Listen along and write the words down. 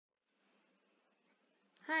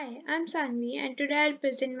Hi, I'm Saanvi and today I'll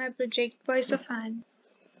present my project Voice of Hand.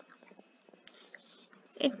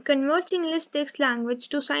 It converts English text language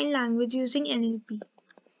to sign language using NLP.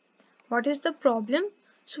 What is the problem?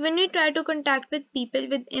 So when we try to contact with people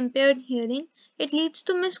with impaired hearing, it leads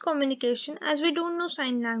to miscommunication as we don't know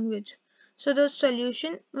sign language. So the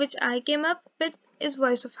solution which I came up with is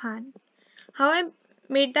Voice of Hand. How I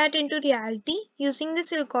made that into reality using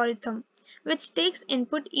this algorithm, which takes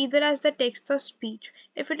input either as the text or speech.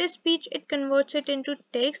 If it is speech, it converts it into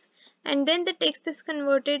text, and then the text is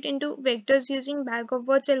converted into vectors using bag of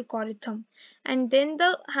words algorithm, and then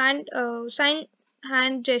the sign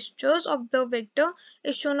hand gestures of the vector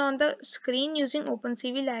is shown on the screen using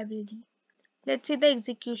OpenCV library. Let's see the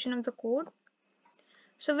execution of the code.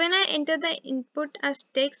 So when I enter the input as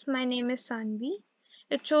text, my name is Saanvi.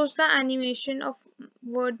 It shows the animation of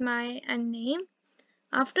word my and name.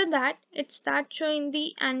 After that, it starts showing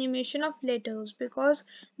the animation of letters because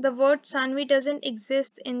the word Saanvi doesn't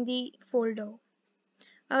exist in the folder.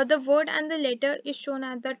 The word and the letter is shown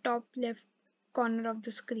at the top left corner of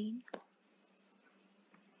the screen.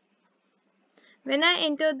 When I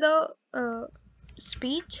enter the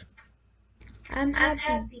speech, I'm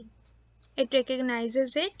happy. It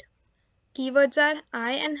recognizes it. Keywords are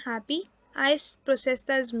I and happy. I is processed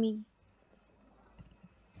as me.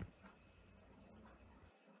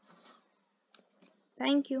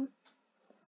 Thank you.